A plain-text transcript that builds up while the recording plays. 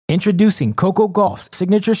Introducing Coco Gauff's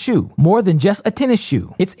signature shoe, more than just a tennis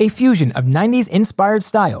shoe. It's a fusion of 90s-inspired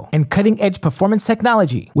style and cutting-edge performance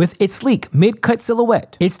technology. With its sleek mid-cut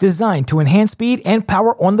silhouette, it's designed to enhance speed and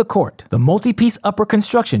power on the court. The multi-piece upper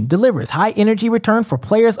construction delivers high-energy return for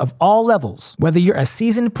players of all levels. Whether you're a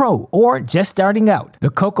seasoned pro or just starting out, the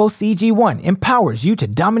Coco CG1 empowers you to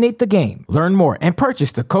dominate the game. Learn more and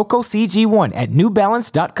purchase the Coco CG1 at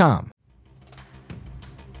NewBalance.com.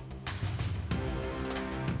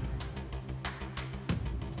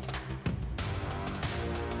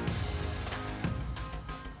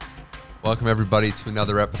 Welcome, everybody, to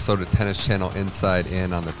another episode of Tennis Channel Inside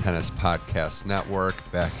In on the Tennis Podcast Network.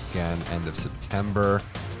 Back again, end of September.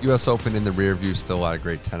 U.S. Open in the rear view. Still a lot of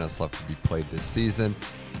great tennis left to be played this season.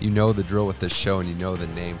 You know the drill with this show, and you know the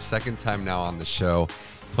name. Second time now on the show.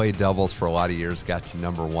 Played doubles for a lot of years. Got to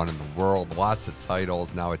number one in the world. Lots of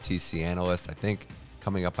titles. Now a TC analyst. I think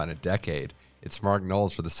coming up on a decade. It's Mark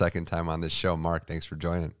Knowles for the second time on this show. Mark, thanks for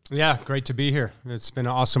joining. Yeah, great to be here. It's been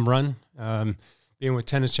an awesome run. Being with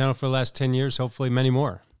Tennis Channel for the last 10 years, hopefully many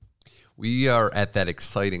more. We are at that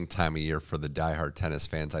exciting time of year for the diehard tennis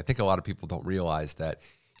fans. I think a lot of people don't realize that,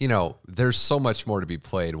 you know, there's so much more to be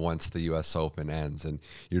played once the U.S. Open ends and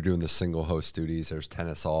you're doing the single host duties. There's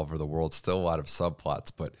tennis all over the world, still a lot of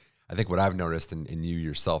subplots. But I think what I've noticed, and you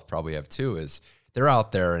yourself probably have too, is they're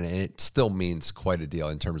out there and it still means quite a deal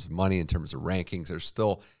in terms of money, in terms of rankings. There's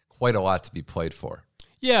still quite a lot to be played for.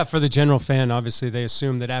 Yeah, for the general fan, obviously, they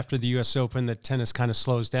assume that after the U.S. Open that tennis kind of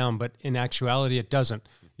slows down, but in actuality, it doesn't.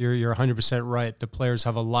 You're 100% right. The players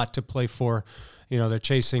have a lot to play for. You know, they're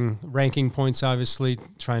chasing ranking points, obviously,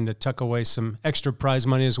 trying to tuck away some extra prize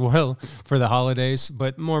money as well for the holidays.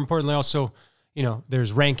 But more importantly, also, you know,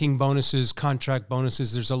 there's ranking bonuses, contract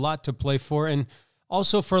bonuses. There's a lot to play for. And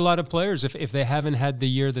also for a lot of players, if they haven't had the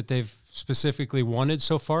year that they've specifically wanted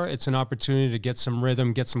so far, it's an opportunity to get some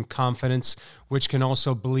rhythm, get some confidence, which can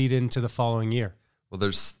also bleed into the following year. Well,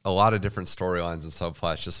 there's a lot of different storylines and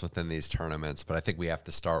subplots just within these tournaments, but I think we have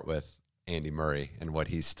to start with Andy Murray and what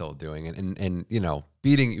he's still doing. And you know,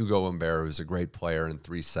 beating Ugo Humbert, who's a great player, in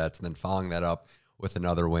 3 sets, and then following that up with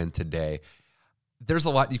another win today. There's a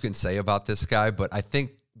lot you can say about this guy, but I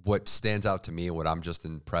think what stands out to me and what I'm just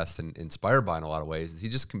impressed and inspired by in a lot of ways is he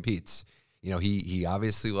just competes. You know, he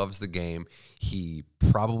obviously loves the game. He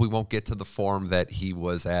probably won't get to the form that he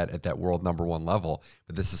was at that world number one level,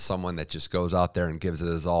 but this is someone that just goes out there and gives it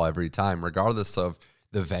his all every time, regardless of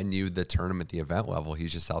the venue, the tournament, the event level.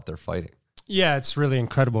 He's just out there fighting. Yeah, it's really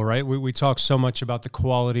incredible, right? We talk so much about the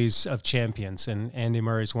qualities of champions, and Andy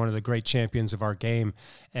Murray is one of the great champions of our game.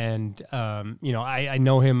 And, you know, I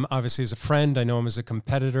know him obviously as a friend. I know him as a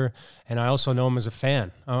competitor, and I also know him as a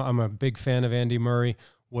fan. I'm a big fan of Andy Murray,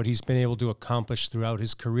 what he's been able to accomplish throughout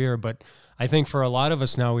his career. But I think for a lot of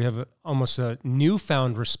us now, we have almost a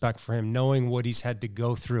newfound respect for him, knowing what he's had to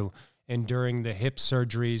go through enduring the hip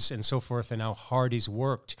surgeries and so forth, and how hard he's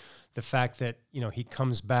worked. The fact that, you know, he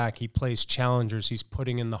comes back, he plays challengers, he's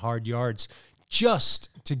putting in the hard yards just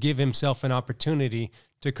to give himself an opportunity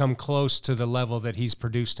to come close to the level that he's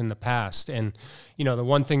produced in the past. And, you know, the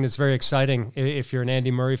one thing that's very exciting, if you're an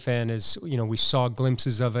Andy Murray fan, is, you know, we saw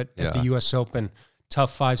glimpses of it at the U.S. Open.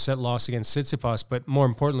 Tough 5-set loss against Tsitsipas, but more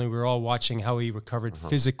importantly, we were all watching how he recovered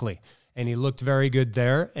physically, and he looked very good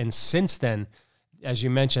there. And since then, as you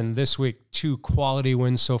mentioned, this week, 2 quality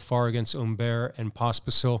wins so far against Humbert and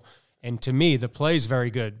Pospisil. And to me, the play is very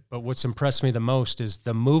good, but what's impressed me the most is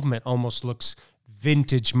the movement almost looks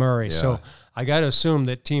vintage Murray. Yeah. So I got to assume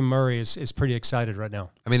that Team Murray is pretty excited right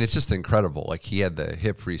now. I mean, it's just incredible. Like, he had the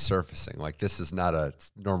hip resurfacing. Like, this is not a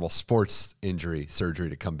normal sports injury surgery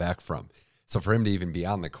to come back from. So for him to even be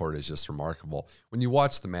on the court is just remarkable. When you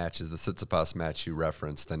watch the matches, the Tsitsipas match you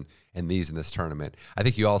referenced and these in this tournament, I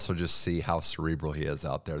think you also just see how cerebral he is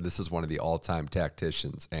out there. This is one of the all-time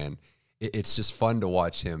tacticians, and it's just fun to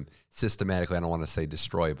watch him systematically, I don't want to say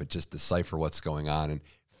destroy, but just decipher what's going on and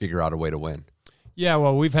figure out a way to win. Yeah,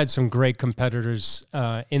 well, we've had some great competitors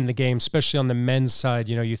in the game, especially on the men's side.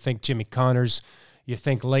 You know, you think Jimmy Connors, you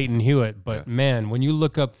think Leighton Hewitt, but man, when you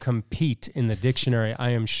look up compete in the dictionary,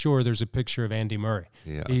 I am sure there's a picture of Andy Murray.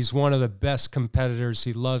 Yeah. He's one of the best competitors.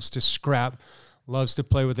 He loves to scrap, loves to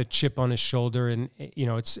play with a chip on his shoulder, and you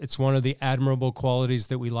know, it's one of the admirable qualities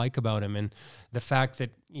that we like about him, and the fact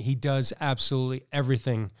that he does absolutely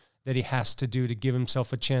everything that he has to do to give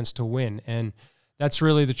himself a chance to win. And that's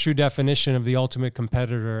really the true definition of the ultimate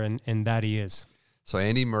competitor, and that he is. So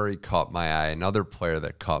Andy Murray caught my eye. Another player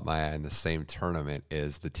that caught my eye in the same tournament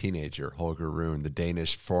is the teenager, Holger Rune, the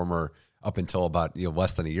Danish former, up until about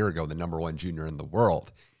less than a year ago, the #1 junior in the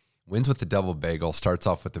world. Wins with the double bagel, starts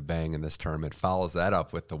off with a bang in this tournament, follows that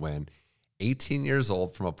up with the win. 18 years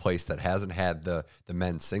old from a place that hasn't had the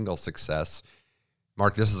men's single success.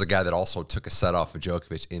 Mark, this is a guy that also took a set off of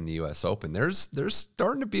Djokovic in the U.S. Open. There's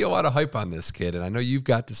starting to be a lot of hype on this kid, and I know you've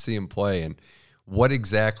got to see him play. And what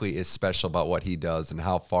exactly is special about what he does, and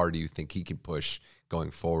how far do you think he can push going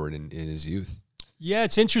forward in his youth? Yeah,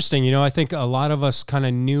 it's interesting. You know, I think a lot of us kind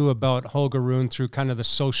of knew about Holger Rune through kind of the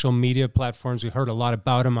social media platforms. We heard a lot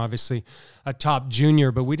about him, obviously a top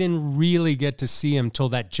junior, but we didn't really get to see him till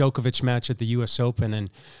that Djokovic match at the U.S. Open.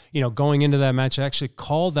 And, you know, going into that match, I actually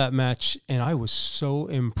called that match, and I was so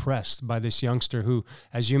impressed by this youngster who,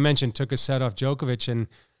 as you mentioned, took a set off Djokovic and,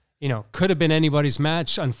 you know, could have been anybody's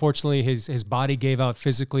match. Unfortunately, his body gave out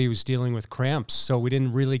physically. He was dealing with cramps, so we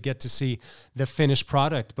didn't really get to see the finished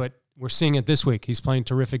product, but we're seeing it this week. He's playing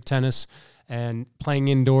terrific tennis and playing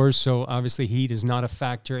indoors, so obviously heat is not a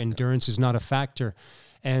factor, endurance is not a factor.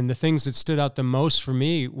 And the things that stood out the most for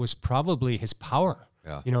me was probably his power.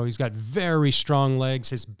 Yeah. You know, he's got very strong legs,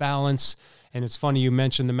 his balance. And it's funny you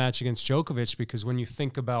mentioned the match against Djokovic, because when you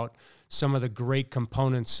think about some of the great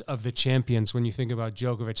components of the champions, when you think about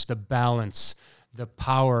Djokovic, the balance, the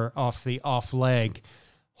power off the off leg,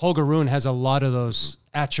 Holger Rune has a lot of those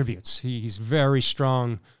attributes. He's very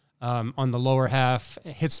strong on the lower half,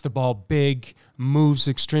 hits the ball big, moves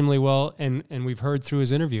extremely well, and we've heard through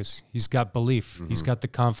his interviews, he's got belief. Mm-hmm. He's got the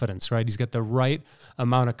confidence, right? He's got the right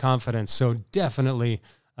amount of confidence. So definitely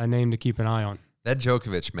a name to keep an eye on. That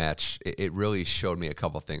Djokovic match, it really showed me a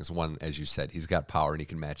couple of things. One, as you said, he's got power and he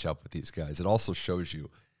can match up with these guys. It also shows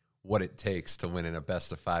you what it takes to win in a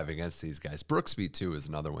best of 5 against these guys. Brooksby, too, is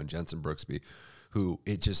another one, Jenson Brooksby, who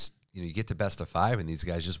it just, you know, you get to best of 5 and these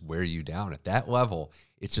guys just wear you down. At that level,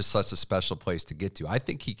 it's just such a special place to get to. I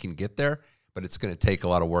think he can get there, but it's going to take a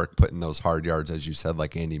lot of work putting those hard yards, as you said,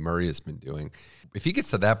 like Andy Murray has been doing. If he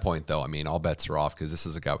gets to that point, though, I mean, all bets are off, because this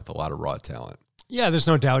is a guy with a lot of raw talent. Yeah, there's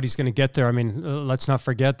no doubt he's going to get there. I mean, let's not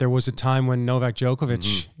forget there was a time when Novak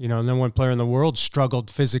Djokovic, you know, number one player in the world,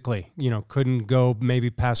 struggled physically, you know, couldn't go maybe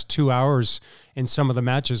past 2 hours in some of the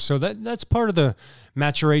matches. So that's part of the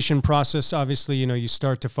maturation process. Obviously, you know, you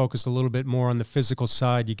start to focus a little bit more on the physical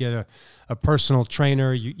side. You get a personal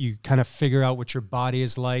trainer. You kind of figure out what your body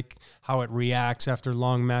is like, how it reacts after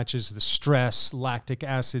long matches, the stress, lactic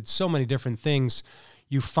acid, so many different things.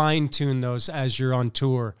 You fine-tune those as you're on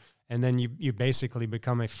tour. And then you basically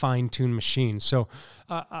become a fine-tuned machine. So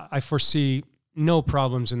I foresee no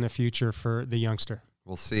problems in the future for the youngster.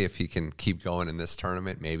 We'll see if he can keep going in this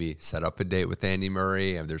tournament, maybe set up a date with Andy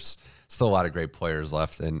Murray. And there's still a lot of great players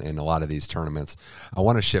left in a lot of these tournaments. I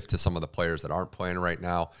want to shift to some of the players that aren't playing right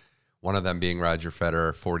now. One of them being Roger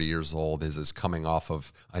Federer, 40 years old, is coming off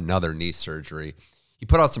of another knee surgery. He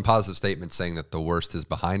put out some positive statements saying that the worst is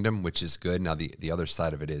behind him, which is good. Now, the other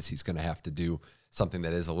side of it is he's going to have to do something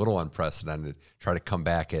that is a little unprecedented, try to come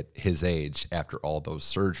back at his age after all those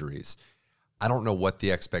surgeries. I don't know what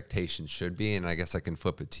the expectation should be, and I guess I can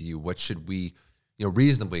flip it to you. What should we, you know,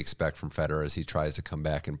 reasonably expect from Federer as he tries to come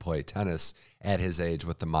back and play tennis at his age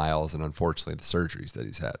with the miles and, unfortunately, the surgeries that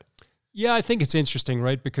he's had? Yeah, I think it's interesting,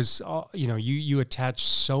 right? Because, you know, you attach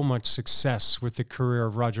so much success with the career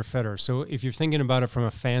of Roger Federer. So if you're thinking about it from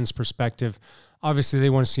a fan's perspective, obviously they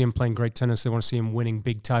want to see him playing great tennis. They want to see him winning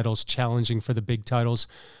big titles, challenging for the big titles.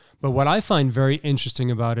 But what I find very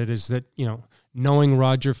interesting about it is that, you know, knowing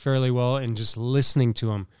Roger fairly well and just listening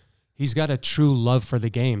to him, he's got a true love for the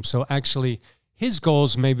game. So actually his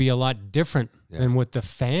goals may be a lot different than what the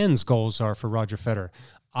fans' goals are for Roger Federer.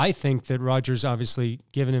 I think that Roger's obviously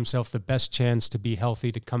given himself the best chance to be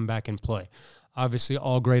healthy, to come back and play. Obviously,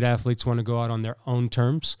 all great athletes want to go out on their own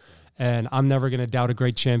terms, and I'm never going to doubt a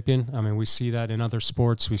great champion. I mean, we see that in other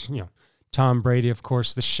sports. Tom Brady, of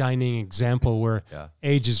course, the shining example where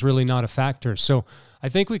age is really not a factor. So I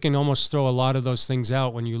think we can almost throw a lot of those things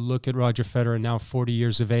out when you look at Roger Federer, now 40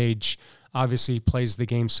 years of age. Obviously, he plays the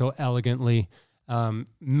game so elegantly,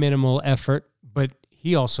 minimal effort, but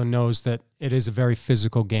he also knows that it is a very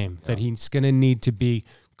physical game, that he's going to need to be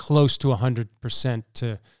close to 100%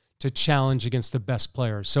 to challenge against the best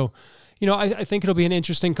players. So, you know, I think it'll be an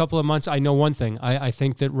interesting couple of months. I know one thing. I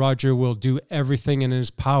think that Roger will do everything in his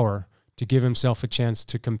power to give himself a chance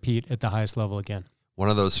to compete at the highest level again. One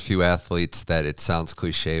of those few athletes that it sounds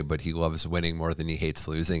cliche, but he loves winning more than he hates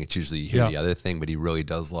losing. It's usually you hear the other thing, but he really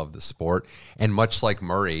does love the sport. And much like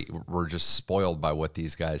Murray, we're just spoiled by what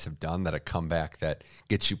these guys have done, that a comeback that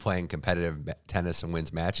gets you playing competitive tennis and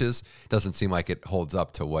wins matches doesn't seem like it holds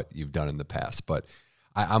up to what you've done in the past. But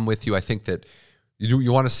I'm with you. I think that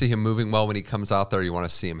you want to see him moving well when he comes out there. You want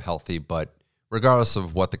to see him healthy, but regardless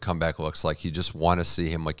of what the comeback looks like, you just want to see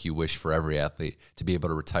him, like you wish for every athlete, to be able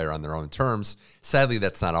to retire on their own terms. Sadly,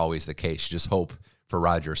 that's not always the case. You just hope for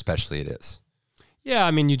Roger especially it is. Yeah,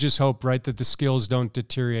 I mean, you just hope, right, that the skills don't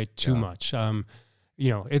deteriorate too much.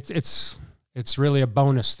 It's really a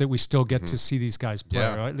bonus that we still get to see these guys play.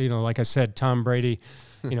 Yeah. Right? Like I said, Tom Brady.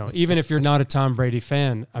 Even if you're not a Tom Brady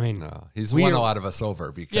fan, I mean, he's won a lot of us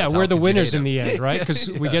over. Because we're the winners in the end, right?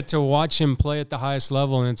 Because we get to watch him play at the highest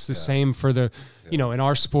level, and it's the same for the, in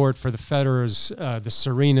our sport, for the Federers, the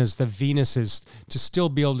Serenas, the Venuses, to still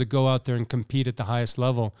be able to go out there and compete at the highest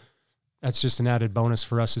level. That's just an added bonus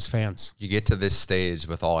for us as fans. You get to this stage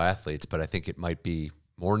with all athletes, but I think it might be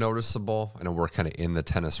more noticeable. I know we're kind of in the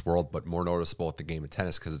tennis world, but more noticeable at the game of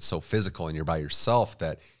tennis because it's so physical and you're by yourself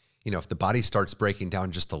that, if the body starts breaking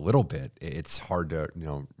down just a little bit, it's hard to,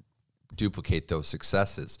 duplicate those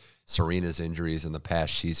successes. Serena's injuries in the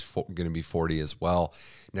past, she's going to be 40 as well.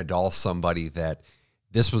 Nadal's somebody that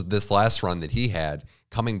this last run that he had,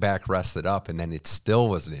 coming back rested up, and then it still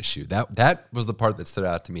was an issue. That was the part that stood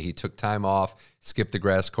out to me. He took time off, skipped the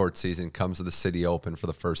grass court season, comes to the City Open for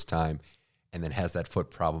the first time, and then has that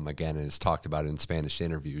foot problem again, and has talked about it in Spanish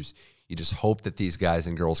interviews. You just hope that these guys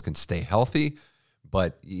and girls can stay healthy.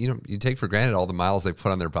 But, you take for granted all the miles they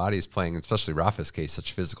put on their bodies playing, especially Rafa's case,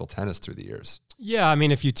 such physical tennis through the years. Yeah, I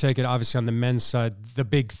mean, if you take it, obviously, on the men's side, the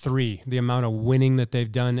big three, the amount of winning that they've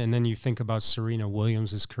done, and then you think about Serena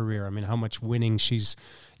Williams' career. I mean, how much winning she's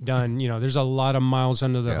done. There's a lot of miles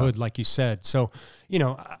under the hood, like you said. So,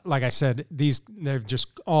 like I said, they're just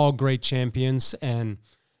all great champions. And,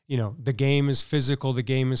 the game is physical. The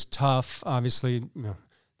game is tough. Obviously,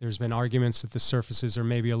 there's been arguments that the surfaces are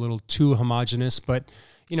maybe a little too homogenous, but,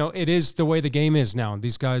 it is the way the game is now.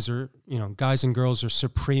 These guys are, guys and girls are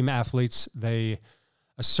supreme athletes. They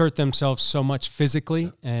assert themselves so much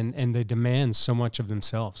physically and they demand so much of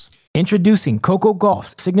themselves. Introducing Coco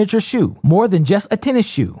Gauff's signature shoe. More than just a tennis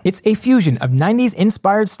shoe, it's a fusion of 90s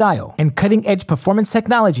inspired style and cutting-edge performance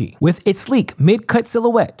technology. With its sleek mid-cut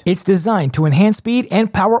silhouette, it's designed to enhance speed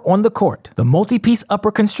and power on the court. The multi-piece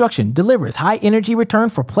upper construction delivers high-energy return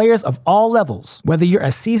for players of all levels. Whether you're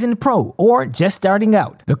a seasoned pro or just starting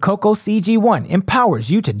out, the Coco CG1 empowers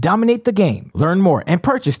you to dominate the game. Learn more and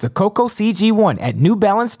purchase the Coco CG1 at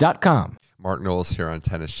NewBalance.com. Mark Knowles here on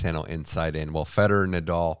Tennis Channel Inside In. Well, Federer,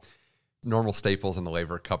 Nadal, normal staples in the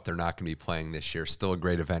Laver Cup, they're not going to be playing this year. Still a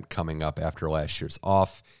great event coming up after last year's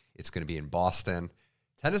off. It's going to be in Boston.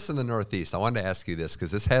 Tennis in the Northeast. I wanted to ask you this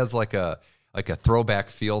because this has like a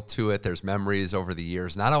throwback feel to it. There's memories over the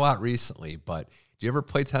years. Not a lot recently, but do you ever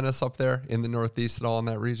play tennis up there in the Northeast at all in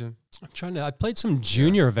that region? I played some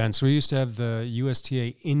junior events. We used to have the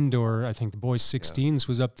USTA indoor, I think the boys 16s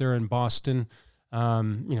was up there in Boston.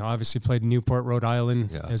 Obviously played in Newport, Rhode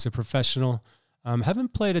Island as a professional.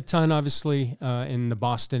 Haven't played a ton, obviously, in the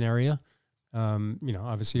Boston area.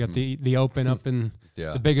 Obviously got the Open up in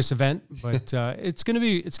the biggest event, but it's gonna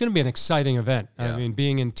be an exciting event. I mean,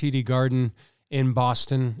 being in TD Garden in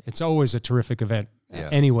Boston, it's always a terrific event,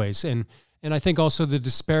 anyways. And I think also the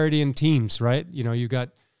disparity in teams, right? You got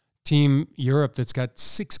Team Europe that's got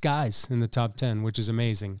 6 guys in the top 10, which is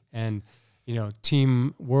amazing, and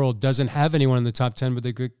Team World doesn't have anyone in the top 10, but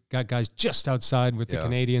they got guys just outside with the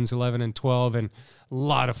Canadians 11 and 12, and a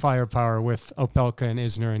lot of firepower with Opelka and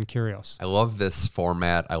Isner and Kyrgios. I love this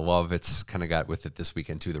format. I love it's kind of got with it this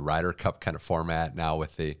weekend too, the Ryder Cup kind of format now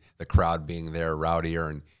with the crowd being there, rowdier,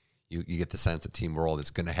 and you get the sense that Team World is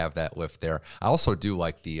going to have that lift there. I also do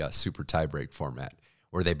like the super tiebreak format,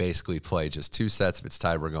 where they basically play just 2 sets. If it's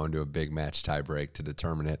tied, we're going to a big match tiebreak to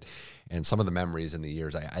determine it. And some of the memories in the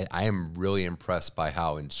years, I am really impressed by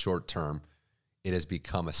how in short term it has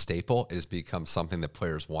become a staple. It has become something that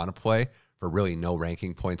players want to play for really no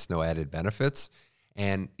ranking points, no added benefits.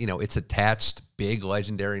 And, it's attached big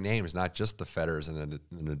legendary names, not just the Federers and the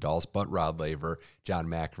Nadals, but Rod Laver, John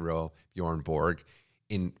McEnroe, Bjorn Borg.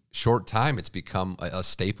 In short time, it's become a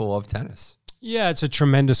staple of tennis. Yeah, it's a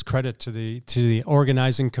tremendous credit to the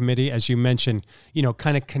organizing committee, as you mentioned,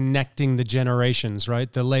 kind of connecting the generations,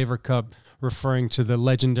 right? The Laver Cup referring to the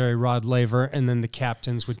legendary Rod Laver, and then the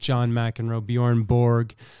captains with John McEnroe, Bjorn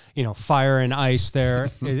Borg, fire and ice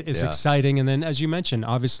there is exciting. And then, as you mentioned,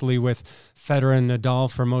 obviously with Federer and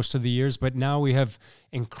Nadal for most of the years, but now we have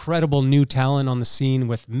incredible new talent on the scene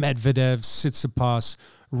with Medvedev, Tsitsipas,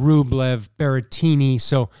 Rublev, Berrettini.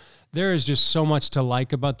 So there is just so much to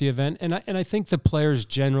like about the event. And I think the players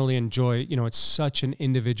generally enjoy, it's such an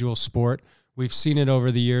individual sport. We've seen it over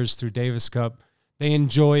the years through Davis Cup. They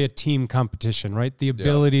enjoy a team competition, right? The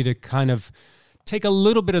ability to kind of take a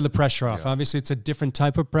little bit of the pressure off. Obviously, it's a different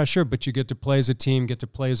type of pressure, but you get to play as a team, get to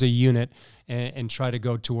play as a unit, and try to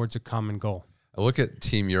go towards a common goal. I look at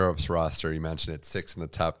Team Europe's roster. You mentioned it, 6 in the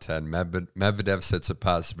top 10. Medvedev,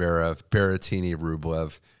 Tsitsipas, Zverev, Berrettini,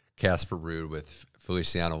 Rublev, Casper Ruud with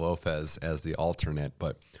Feliciano Lopez as the alternate.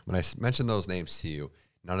 But when I mentioned those names to you,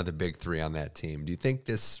 none of the big three on that team. Do you think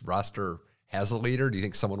this roster has a leader? Do you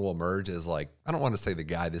think someone will emerge as, like, I don't want to say the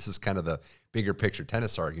guy, this is kind of the bigger picture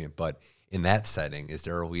tennis argument, but in that setting, is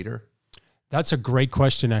there a leader? That's a great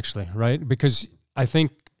question, actually, right? Because I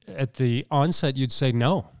think at the onset, you'd say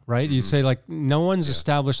no, right? You'd say, like, no one's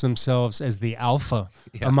established themselves as the alpha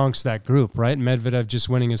amongst that group, right? Medvedev just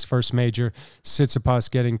winning his first major,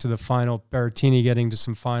 Tsitsipas getting to the final, Berrettini getting to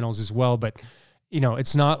some finals as well, but you know,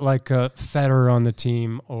 it's not like a Federer on the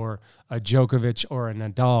team or a Djokovic or a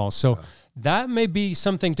Nadal. So that may be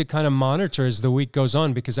something to kind of monitor as the week goes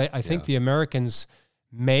on, because I think the Americans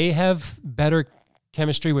may have better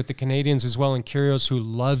chemistry with the Canadians as well, and Kyrgios, who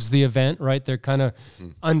loves the event, right? They're kind of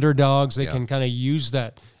underdogs. They can kind of use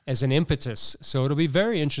that as an impetus. So it'll be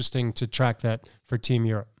very interesting to track that for Team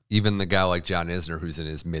Europe. Even the guy like John Isner, who's in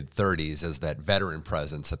his mid-30s, as that veteran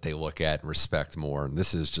presence that they look at and respect more. And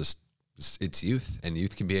this is just, it's youth, and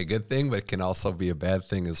youth can be a good thing, but it can also be a bad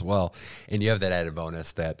thing as well. And you have that added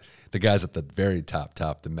bonus that the guys at the very top,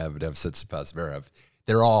 the Medvedev, Tsitsipas, Zverev,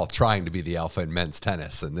 they're all trying to be the alpha in men's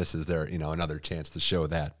tennis, and this is their, another chance to show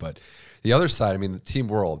that. But the other side, I mean, the Team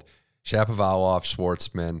World, Shapovalov,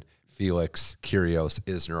 Schwartzman, Felix, Kyrgios,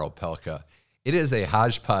 Isner, Opelka. It is a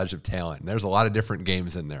hodgepodge of talent, and there's a lot of different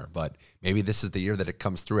games in there, but maybe this is the year that it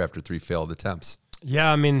comes through after 3 failed attempts.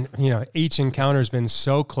 Yeah, I mean, each encounter has been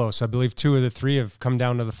so close. I believe 2 of the 3 have come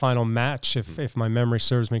down to the final match, if my memory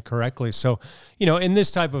serves me correctly. So, in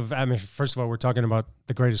this type of, first of all, we're talking about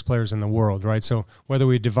the greatest players in the world, right? So whether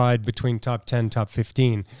we divide between top 10, top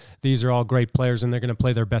 15, these are all great players, and they're going to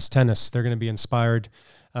play their best tennis. They're going to be inspired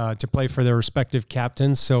to play for their respective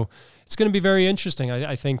captains. So it's going to be very interesting.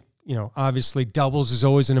 I think, obviously doubles is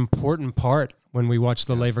always an important part when we watch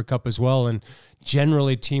the Laver Cup as well. And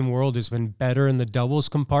generally Team World has been better in the doubles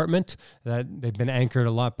compartment. That they've been anchored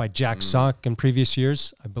a lot by Jack Sock in previous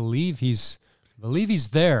years. I believe he's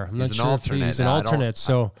there. I'm not sure if he's an alternate.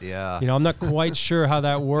 So, I'm not quite sure how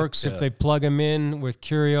that works, if they plug him in with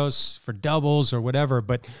Kyrgios for doubles or whatever.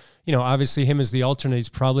 But, obviously him as the alternate, he's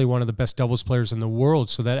probably one of the best doubles players in the world.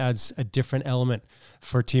 So that adds a different element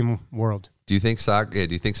for Team World. Do you think Sock? Yeah,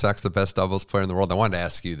 do you think Sock's the best doubles player in the world? I wanted to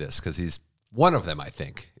ask you this because he's one of them. I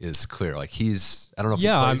think is clear. Like I don't know if he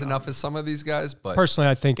plays enough as some of these guys, but personally,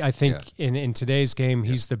 I think in today's game,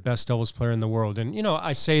 he's the best doubles player in the world. And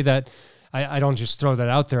I say that I don't just throw that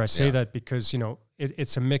out there. I say that because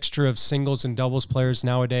it's a mixture of singles and doubles players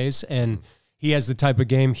nowadays, and he has the type of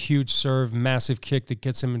game, huge serve, massive kick that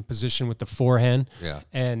gets him in position with the forehand,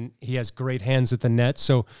 and he has great hands at the net.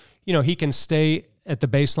 So he can stay at the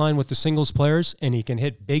baseline with the singles players, and he can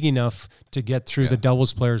hit big enough to get through the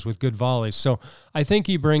doubles players with good volleys. So I think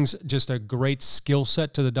he brings just a great skill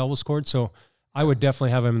set to the doubles court. So I would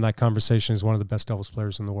definitely have him in that conversation as one of the best doubles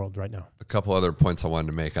players in the world right now. A couple other points I wanted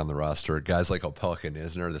to make on the roster. Guys like Opelka and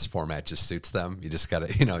Isner, this format just suits them. You just got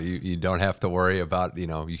to, you don't have to worry about,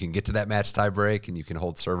 you can get to that match tie break and you can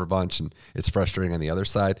hold serve a bunch, and it's frustrating on the other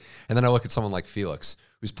side. And then I look at someone like Felix,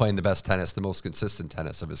 who's playing the best tennis, the most consistent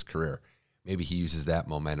tennis of his career. Maybe he uses that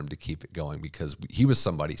momentum to keep it going, because he was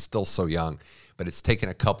somebody still so young, but it's taken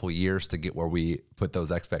a couple years to get where we put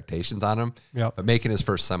those expectations on him. Yep. But making his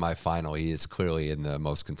first semifinal, he is clearly in the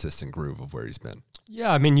most consistent groove of where he's been.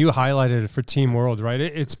 Yeah, I mean, you highlighted it for Team World, right?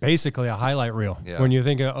 It's basically a highlight reel. Yeah. When you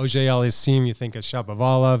think of Auger-Aliassime, you think of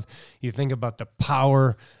Shapovalov, you think about the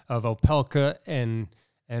power of Opelka and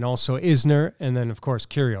also Isner, and then, of course,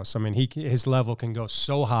 Kyrgios. I mean, his level can go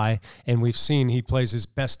so high, and we've seen he plays his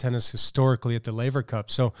best tennis historically at the Laver Cup.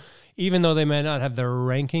 So even though they may not have their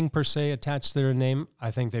ranking, per se, attached to their name,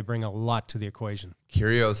 I think they bring a lot to the equation.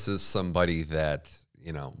 Kyrgios is somebody that,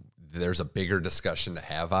 there's a bigger discussion to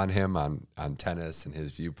have on him, on tennis and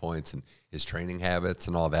his viewpoints and his training habits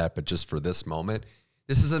and all that. But just for this moment,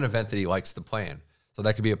 this is an event that he likes to play in. So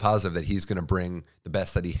that could be a positive, that he's going to bring the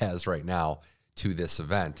best that he has right now to this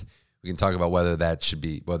event. We can talk about whether things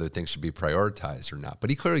should be prioritized or not. But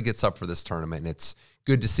he clearly gets up for this tournament, and it's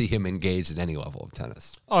good to see him engaged in any level of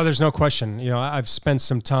tennis. Oh, there's no question. I've spent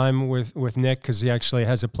some time with Nick, because he actually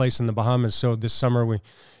has a place in the Bahamas. So this summer we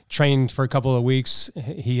trained for a couple of weeks,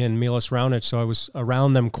 he and Milos Raonic. So I was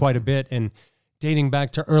around them quite a bit. And dating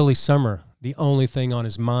back to early summer, the only thing on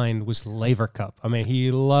his mind was Laver Cup. I mean,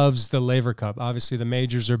 he loves the Laver Cup. Obviously, the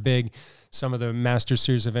majors are big. Some of the Master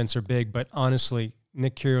Series events are big. But honestly,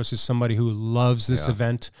 Nick Kyrgios is somebody who loves this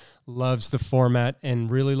event, loves the format, and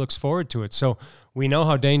really looks forward to it. So we know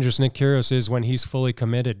how dangerous Nick Kyrgios is when he's fully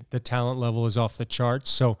committed. The talent level is off the charts.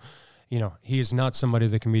 So, he is not somebody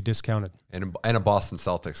that can be discounted. And a Boston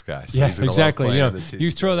Celtics guy. So yeah, he's gonna exactly. love playing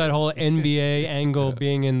You throw that whole NBA angle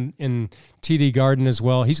being in TD Garden as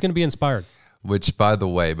well. He's going to be inspired. Which, by the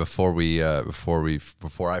way, before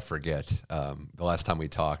I forget, the last time we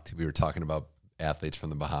talked, we were talking about athletes from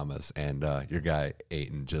the Bahamas, and your guy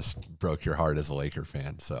Ayton just broke your heart as a Laker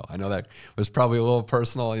fan. So I know that was probably a little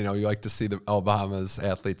personal. You like to see the Bahamas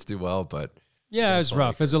athletes do well, but yeah, it was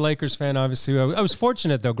rough. As a Lakers fan, obviously, I was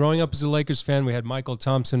fortunate though. Growing up as a Lakers fan, we had Michael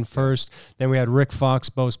Thompson first, then we had Rick Fox,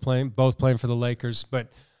 both playing for the Lakers,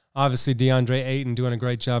 but. Obviously, DeAndre Ayton doing a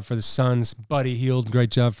great job for the Suns. Buddy Hield,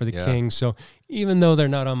 great job for the Kings. So even though they're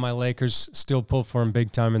not on my Lakers, still pull for them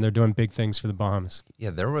big time, and they're doing big things for the Bahamas. Yeah,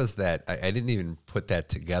 there was that. I didn't even put that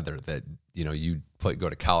together that, you go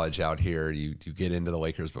to college out here, you get into the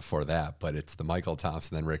Lakers before that, but it's the Michael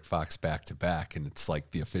Thompson and Rick Fox back to back, and it's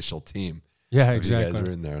like the official team. Yeah, exactly. You guys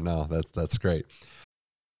are in there. No, that's great.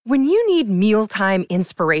 When you need mealtime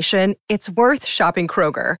inspiration, it's worth shopping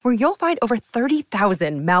Kroger, where you'll find over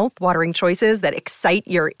 30,000 mouth-watering choices that excite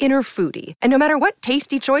your inner foodie. And no matter what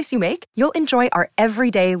tasty choice you make, you'll enjoy our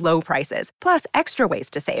everyday low prices, plus extra ways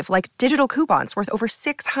to save, like digital coupons worth over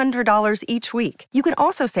 $600 each week. You can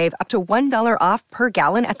also save up to $1 off per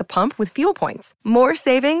gallon at the pump with fuel points. More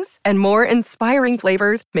savings and more inspiring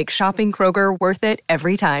flavors make shopping Kroger worth it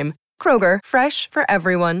every time. Kroger, fresh for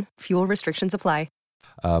everyone. Fuel restrictions apply.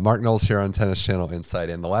 Mark Knowles here on Tennis Channel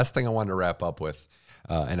Inside In. The last thing I wanted to wrap up with,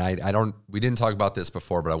 and we didn't talk about this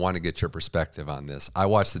before, but I want to get your perspective on this. I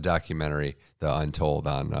watched the documentary, The Untold,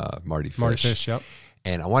 on Mardy Fish. Mardy Fish, yep.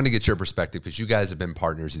 And I wanted to get your perspective because you guys have been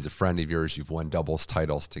partners. He's a friend of yours. You've won doubles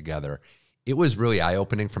titles together. It was really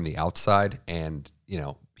eye-opening from the outside, and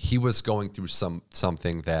he was going through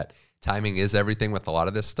something that timing is everything with a lot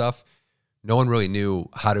of this stuff. No one really knew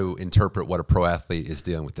how to interpret what a pro athlete is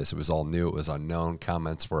dealing with this. It was all new. It was unknown.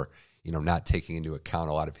 Comments were, not taking into account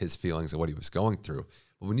a lot of his feelings and what he was going through.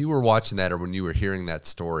 But when you were watching that, or when you were hearing that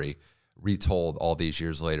story retold all these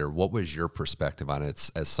years later, what was your perspective on it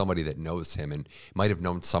as somebody that knows him and might have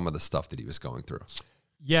known some of the stuff that he was going through?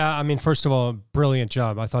 Yeah, I mean, first of all, brilliant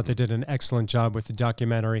job. I thought they did an excellent job with the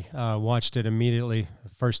documentary. Watched it immediately the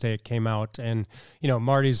first day it came out. And,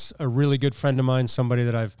 Marty's a really good friend of mine, somebody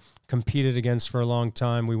that I've competed against for a long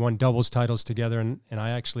time. We won doubles titles together, and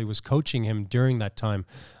I actually was coaching him during that time.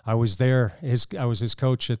 I was there. I was his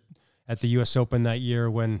coach at the U.S. Open that year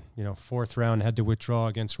when, fourth round had to withdraw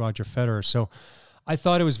against Roger Federer. So I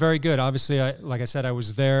thought it was very good. Obviously, like I said, I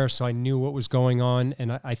was there, so I knew what was going on.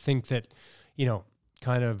 And I think that,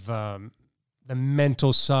 kind of the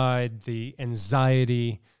mental side, the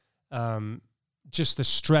anxiety, just the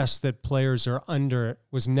stress that players are under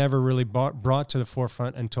was never really brought to the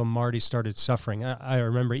forefront until Marty started suffering. I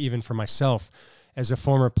remember even for myself as a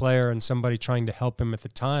former player and somebody trying to help him at the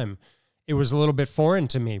time, it was a little bit foreign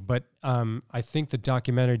to me. But I think the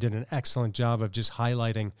documentary did an excellent job of just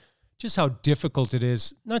highlighting just how difficult it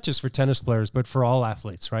is, not just for tennis players, but for all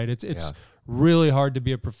athletes, right? It's really hard to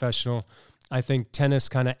be a professional. I think tennis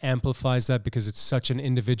kind of amplifies that because it's such an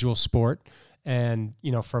individual sport. And,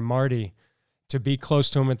 for Marty to be close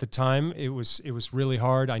to him at the time, it was really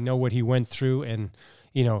hard. I know what he went through, and,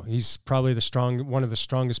 he's probably one of the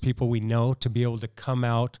strongest people we know to be able to come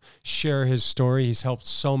out, share his story. He's helped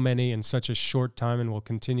so many in such a short time and will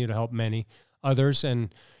continue to help many others.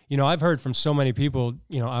 And, I've heard from so many people,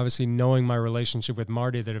 obviously knowing my relationship with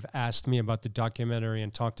Marty, that have asked me about the documentary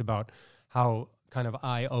and talked about how kind of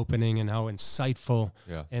eye-opening and how insightful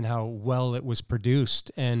and how well it was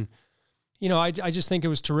produced. And, I just think it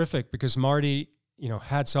was terrific because Marty,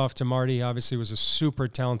 hats off to Marty. Obviously was a super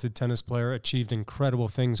talented tennis player, achieved incredible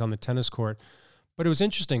things on the tennis court. But it was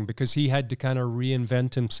interesting because he had to kind of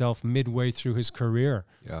reinvent himself midway through his career,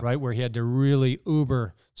 right? Where he had to really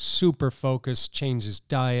super focus, change his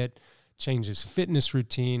diet, change his fitness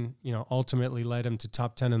routine, ultimately led him to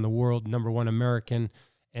top 10 in the world, #1 American,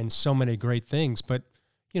 and so many great things. But,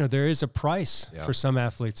 there is a price for some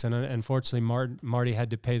athletes. And unfortunately, Marty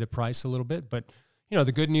had to pay the price a little bit. But,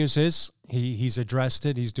 the good news is he's addressed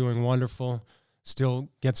it. He's doing wonderful. Still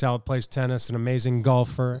gets out, plays tennis, an amazing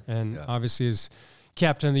golfer, and obviously is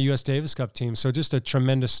captain of the U.S. Davis Cup team. So just a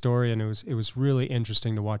tremendous story. And it was really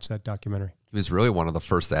interesting to watch that documentary. He was really one of the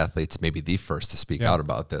first athletes, maybe the first, to speak out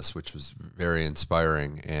about this, which was very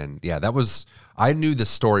inspiring. And I knew the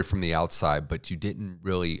story from the outside, but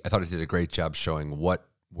I thought he did a great job showing what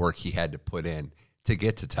work he had to put in to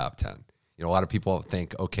get to top 10. A lot of people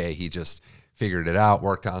think, okay, he just figured it out,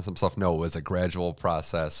 worked on some stuff. No, it was a gradual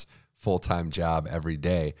process, full-time job every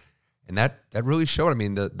day. And that really showed. I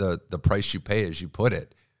mean, the price you pay, as you put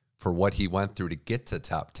it, for what he went through to get to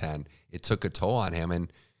top 10, it took a toll on him.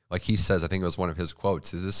 And like he says, I think it was one of his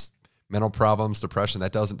quotes, is this mental problems, depression,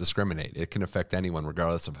 that doesn't discriminate. It can affect anyone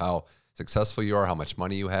regardless of how successful you are, how much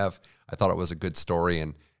money you have. I thought it was a good story,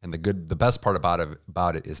 and the best part about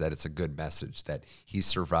it is that it's a good message that he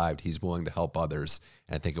survived, he's willing to help others,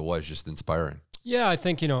 and I think it was just inspiring. Yeah, I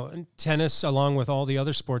think, tennis, along with all the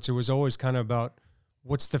other sports, it was always kind of about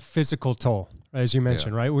what's the physical toll, as you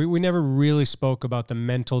mentioned, right? We never really spoke about the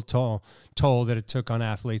mental toll that it took on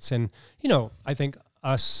athletes. And, I think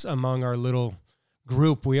us among our little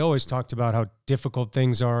group, we always talked about how difficult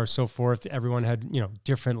things are, so forth. Everyone had,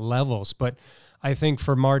 different levels. But I think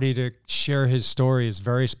for Marty to share his story is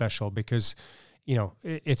very special because,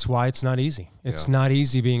 it's why it's not easy. It's not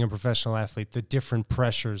easy being a professional athlete. The different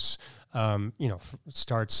pressures,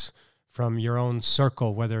 starts from your own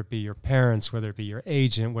circle, whether it be your parents, whether it be your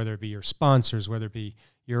agent, whether it be your sponsors, whether it be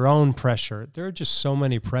your own pressure. There are just so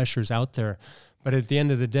many pressures out there. But at the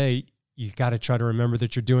end of the day, you got to try to remember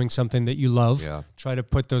that you're doing something that you love. Yeah. Try to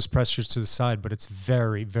put those pressures to the side, but it's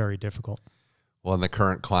very, very difficult. Well, in the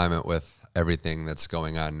current climate with everything that's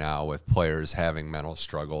going on now with players having mental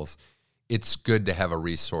struggles, it's good to have a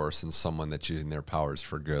resource and someone that's using their powers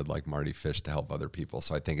for good, like Mardy Fish, to help other people.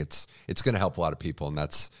 So I think it's going to help a lot of people, and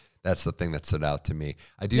that's the thing that stood out to me.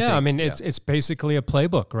 It's basically a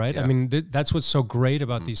playbook, right? Yeah. I mean, that's what's so great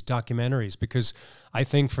about these documentaries, because I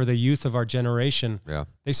think for the youth of our generation,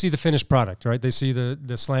 they see the finished product, right? They see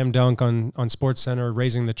the slam dunk on SportsCenter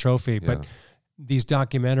raising the trophy, but these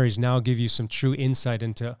documentaries now give you some true insight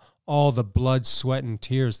into all the blood, sweat, and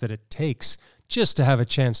tears that it takes just to have a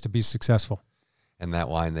chance to be successful. And that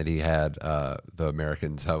line that he had, the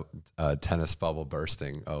American tennis bubble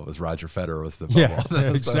bursting. Oh, it was Roger Federer was the bubble.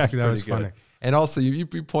 Yeah, exactly. That was funny. And also, you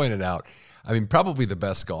pointed out, I mean, probably the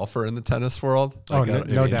best golfer in the tennis world.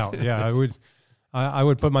 No doubt. Yeah, I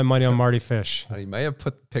would put my money on Mardy Fish. He may have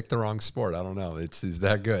picked the wrong sport. I don't know. He's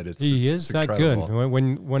that good. He is that good.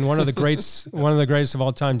 When one of the greats of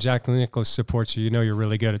all time, Jack Nicklaus, supports you, you're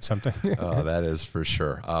really good at something. Oh, that is for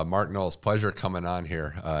sure. Mark Knowles, pleasure coming on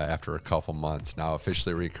here after a couple months. Now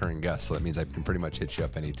officially a recurring guest, so that means I can pretty much hit you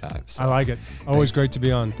up anytime. So, I like it. Always great to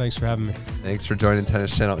be on. Thanks for having me. Thanks for joining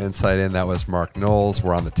Tennis Channel Inside In. That was Mark Knowles.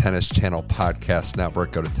 We're on the Tennis Channel Podcast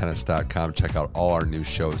Network. Go to tennis.com. Check out all our new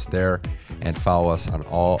shows there, and follow us on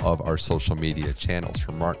all of our social media channels.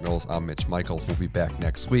 For Mark Knowles, I'm Mitch Michaels. We'll be back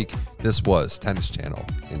next week. This was Tennis Channel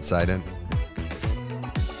Inside In.